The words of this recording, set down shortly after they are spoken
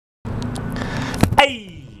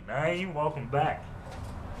Hey, man, welcome back.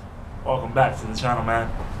 Welcome back to the channel,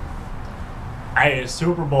 man. Hey, it's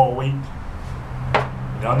Super Bowl week.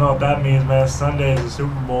 Y'all know what that means, man. Sunday is the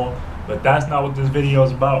Super Bowl, but that's not what this video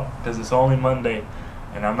is about because it's only Monday,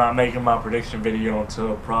 and I'm not making my prediction video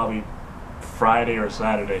until probably Friday or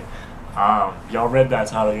Saturday. Y'all read that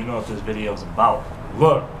title, you know what this video is about.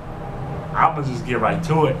 Look, I'm gonna just get right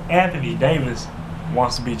to it. Anthony Davis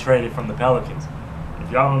wants to be traded from the Pelicans. If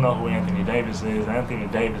y'all don't know who Anthony Davis is, Anthony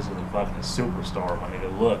Davis is a fucking superstar, my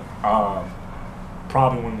nigga. Look,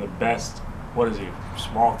 probably one of the best, what is he,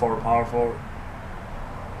 small forward, power forward?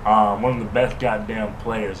 One of the best goddamn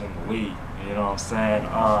players in the league, you know what I'm saying?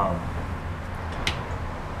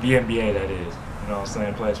 The NBA, that is, you know what I'm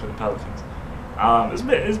saying, plays for the Pelicans.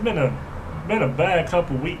 It's been a bad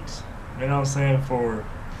couple weeks, you know what I'm saying, for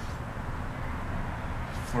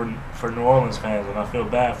New Orleans fans, and I feel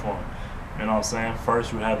bad for them. You know what I'm saying?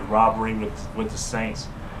 First, we had the robbery with the Saints,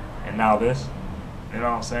 and now this. You know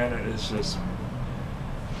what I'm saying? It's just, I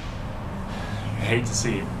hate to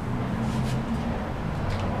see it.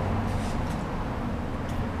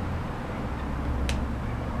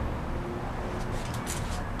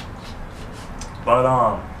 But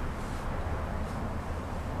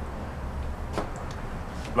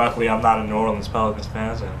luckily I'm not a New Orleans Pelicans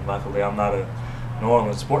fan, and luckily I'm not a New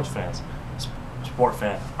Orleans sport fan.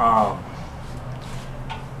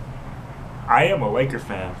 I am a Laker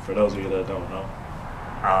fan, for those of you that don't know.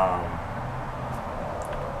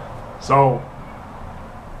 So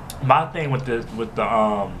my thing with this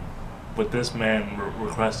man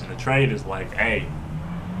requesting a trade is like, hey,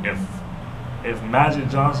 if Magic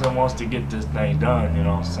Johnson wants to get this thing done, you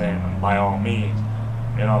know what I'm saying, by all means,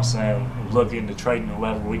 you know what I'm saying, look into trading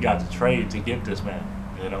whoever we got to trade to get this man,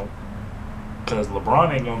 you know, because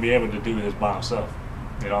LeBron ain't gonna be able to do this by himself.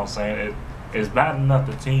 You know what I'm saying? It's bad enough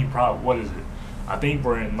the team probably, what is it? I think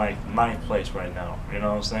we're in like 9th place right now. You know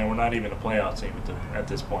what I'm saying? We're not even a playoff team at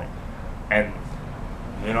this point. And,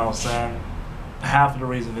 you know what I'm saying? Half of the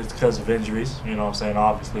reason is because of injuries. You know what I'm saying?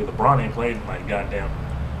 Obviously, LeBron ain't played in like goddamn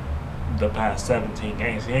the past 17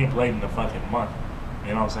 games. He ain't played in a fucking month. You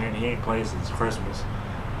know what I'm saying? He ain't played since Christmas,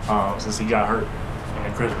 since he got hurt in the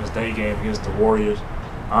Christmas Day game against the Warriors.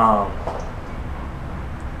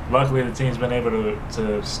 Luckily, the team's been able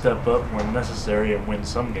to step up when necessary and win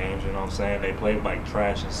some games, you know what I'm saying? They played like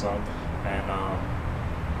trash in some, and,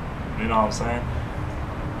 you know what I'm saying?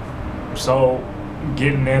 So,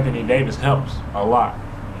 getting Anthony Davis helps a lot,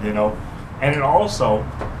 you know? And it also,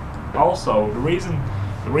 the reason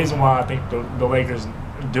why I think the Lakers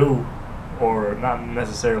do, or not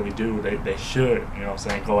necessarily do, they should, you know what I'm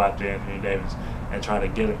saying, go after Anthony Davis and try to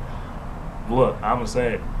get him. Look, I'm going to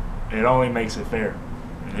say it only makes it fair.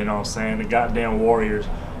 You know what I'm saying? The goddamn Warriors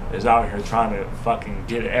is out here trying to fucking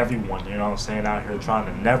get everyone, you know what I'm saying, out here trying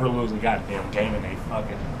to never lose a goddamn game in a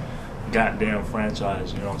fucking goddamn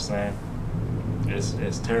franchise, you know what I'm saying?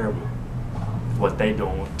 It's terrible what they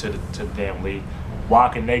doing to the damn league. Why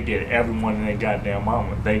can they get everyone in their goddamn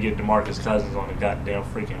mama? They get DeMarcus Cousins on a goddamn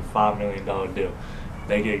freaking $5 million deal.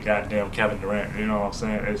 They get goddamn Kevin Durant, you know what I'm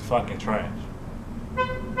saying? It's fucking trash.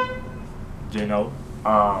 You know?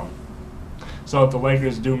 So if the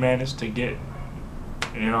Lakers do manage to get,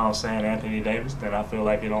 you know what I'm saying, Anthony Davis, then I feel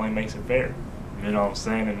like it only makes it fair. You know what I'm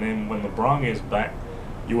saying? And then when LeBron gets back,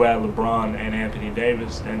 you add LeBron and Anthony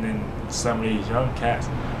Davis, and then some of these young cats,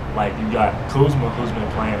 like you got Kuzma, who's been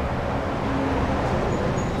playing.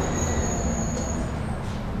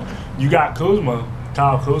 You got Kuzma,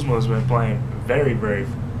 Kyle Kuzma has been playing very, very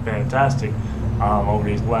fantastic over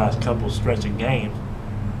these last couple stretch of games.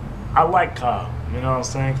 I like Kyle. You know what I'm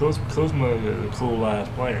saying? Kuzma is a cool ass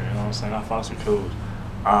player. You know what I'm saying? I fucks with Kuz.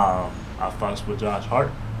 I fucks with Josh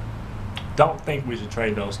Hart. Don't think we should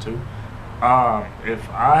trade those two. If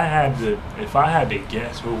I had to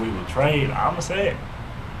guess who we would trade, I'ma say it.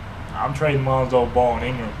 I'm trading Lonzo Ball and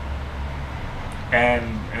Ingram,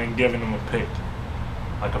 and giving them a pick,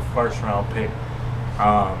 like a first-round pick,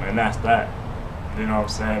 and that's that. You know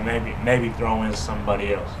what I'm saying? Maybe throw in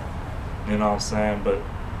somebody else. You know what I'm saying? But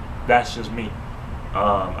that's just me.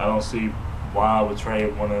 I don't see why I would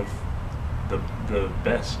trade one of the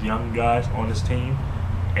best young guys on this team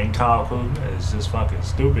and Kyle Kuzma. It's just fucking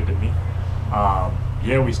stupid to me.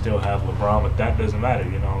 Yeah, we still have LeBron, but that doesn't matter,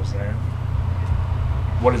 you know what I'm saying?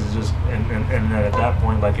 What is it just, and then at that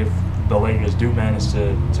point, like if the Lakers do manage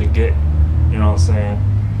to get, you know what I'm saying,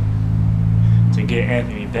 to get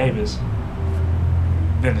Anthony Davis,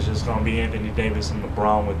 then it's just going to be Anthony Davis and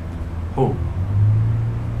LeBron with who?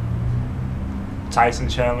 Tyson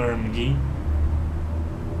Chandler and McGee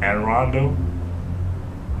and Rondo.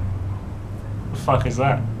 The fuck is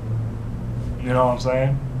that? You know what I'm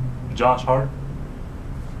saying? Josh Hart.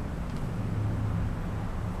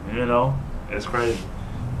 You know, it's crazy.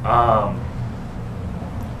 I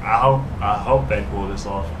hope they pull this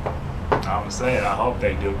off. I'm saying I hope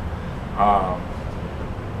they do.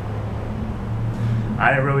 I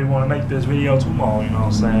didn't really want to make this video too long, you know what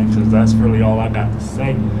I'm saying? Because that's really all I got to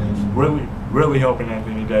say. Really hoping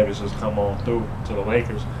Anthony Davis just come on through to the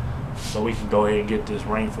Lakers so we can go ahead and get this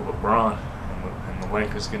ring for LeBron and the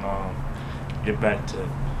Lakers can get back to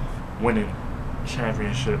winning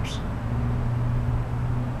championships.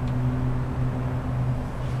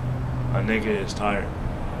 A nigga is tired.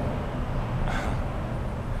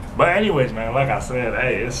 But anyways, man, like I said,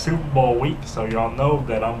 hey, it's Super Bowl week, so y'all know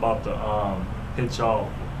that I'm about to hit y'all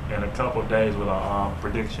in a couple days with a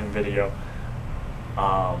prediction video.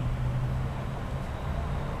 I'm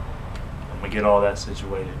gonna get all that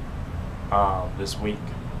situated this week.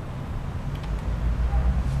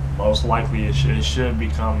 Most likely it should be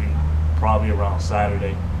coming probably around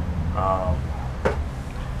Saturday.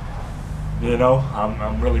 You know,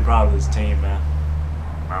 I'm really proud of this team, man.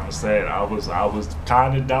 I'm gonna say it. I was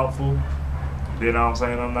kind of doubtful. You know what I'm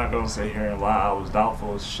saying? I'm not gonna sit here and lie. I was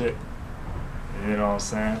doubtful as shit. You know what I'm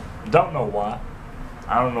saying? Don't know why.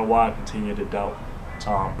 I don't know why I continue to doubt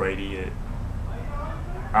Tom Brady.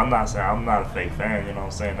 I'm not saying I'm not a fake fan. You know what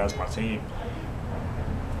I'm saying? That's my team.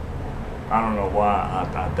 I don't know why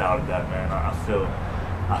I doubted that, man.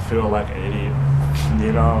 I feel like an idiot.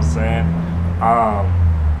 You know what I'm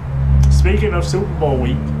saying? Speaking of Super Bowl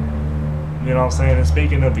week, you know what I'm saying, and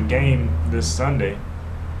speaking of the game this Sunday,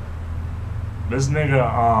 this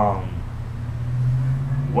nigga,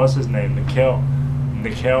 what's his name, Nickell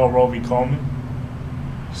Robey-Coleman,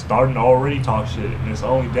 starting to already talk shit, and it's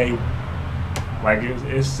only day, like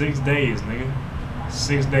it's 6 days, nigga,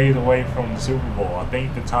 6 days away from the Super Bowl. I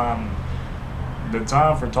think the time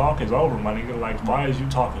for talk is over, my nigga. Like, why is you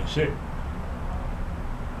talking shit?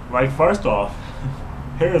 Like, first off,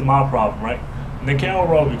 here's my problem, right? Nickell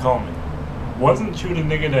Robey-Coleman, wasn't you the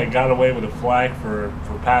nigga that got away with a flag for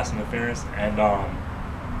pass interference and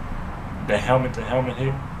the helmet-to-helmet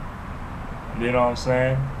hit? You know what I'm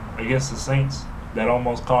saying? Against the Saints, that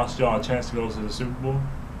almost cost y'all a chance to go to the Super Bowl.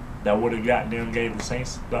 That would have gave the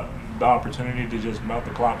Saints the opportunity to just melt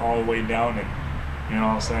the clock all the way down and, you know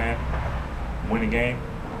what I'm saying, win a game.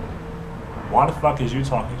 Why the fuck is you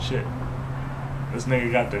talking shit? This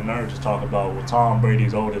nigga got the nerve to talk about, well, Tom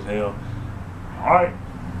Brady's old as hell. Alright,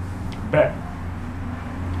 bet,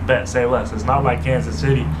 say less. It's not like Kansas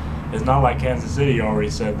City already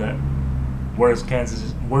said that. Where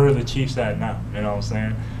are the Chiefs at now? You know what I'm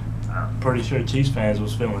saying? I'm pretty sure Chiefs fans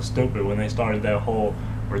was feeling stupid when they started that whole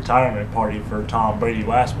retirement party for Tom Brady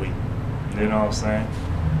last week. You know what I'm saying?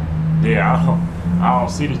 Yeah, I don't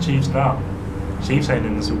see the Chiefs now. Chiefs ain't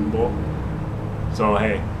in the Super Bowl. So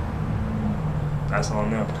hey, that's on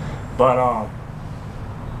them. But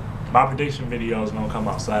my prediction video is gonna come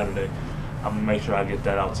out Saturday. I'm gonna make sure I get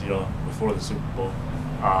that out to y'all before the Super Bowl.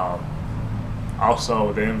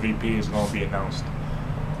 Also, the MVP is gonna be announced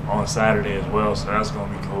on Saturday as well, so that's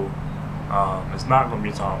gonna be cool. It's not gonna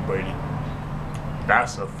be Tom Brady.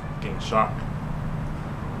 That's a fucking shock.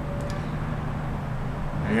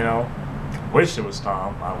 You know, wish it was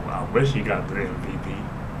Tom. I wish he got the MVP,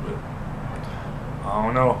 but I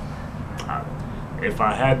don't know. If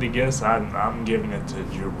I had to guess, I'm giving it to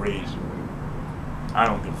Drew Brees. I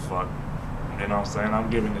don't give a fuck. You know what I'm saying? I'm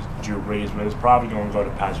giving it to Drew Brees, but it's probably going to go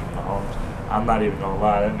to Patrick Mahomes. I'm not even going to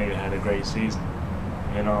lie. That nigga had a great season.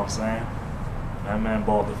 You know what I'm saying? That man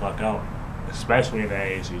balled the fuck out, especially in the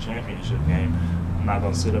AFC Championship game. I'm not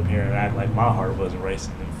going to sit up here and act like my heart wasn't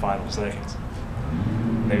racing in the final seconds.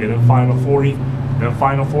 Nigga, them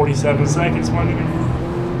final 47 seconds, my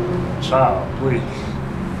nigga. Child, please.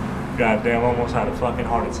 Goddamn, almost had a fucking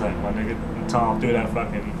heart attack, my nigga. Tom threw that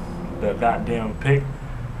the goddamn pick,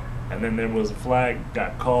 and then there was a flag,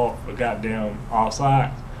 got called for goddamn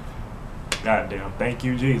offside. Goddamn, thank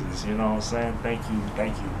you, Jesus. You know what I'm saying? Thank you,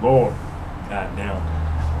 Lord. Goddamn.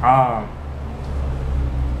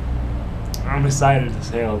 I'm excited as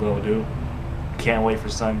hell, though, dude. Can't wait for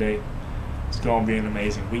Sunday. It's gonna be an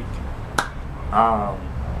amazing week.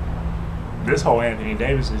 This whole Anthony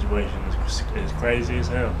Davis situation is crazy as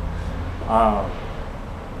hell.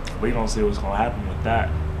 We gonna see what's gonna happen with that.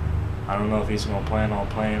 I don't know if he's gonna plan on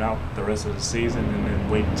playing out the rest of the season and then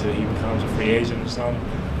wait until he becomes a free agent or something.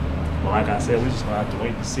 But like I said, we're just gonna have to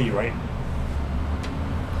wait and see, right?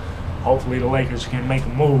 Hopefully the Lakers can make a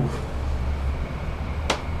move.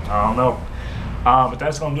 I don't know. But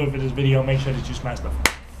that's gonna do it for this video. Make sure that you smash the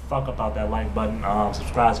fuck about that like button.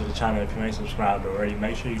 Subscribe to the channel if you ain't subscribed already.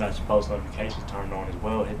 Make sure you got your post notifications turned on as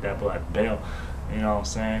well. Hit that black bell. You know what I'm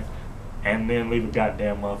saying? And then leave a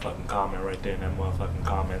goddamn motherfucking comment right there in that motherfucking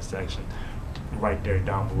comment section. Right there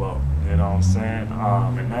down below. You know what I'm saying?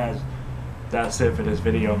 And that's it for this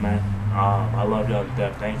video, man. I love y'all to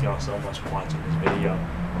death. Thank y'all so much for watching this video.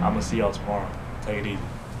 I'm gonna see y'all tomorrow. Take it easy.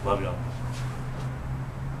 Love y'all.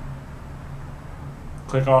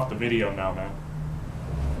 Click off the video now, man.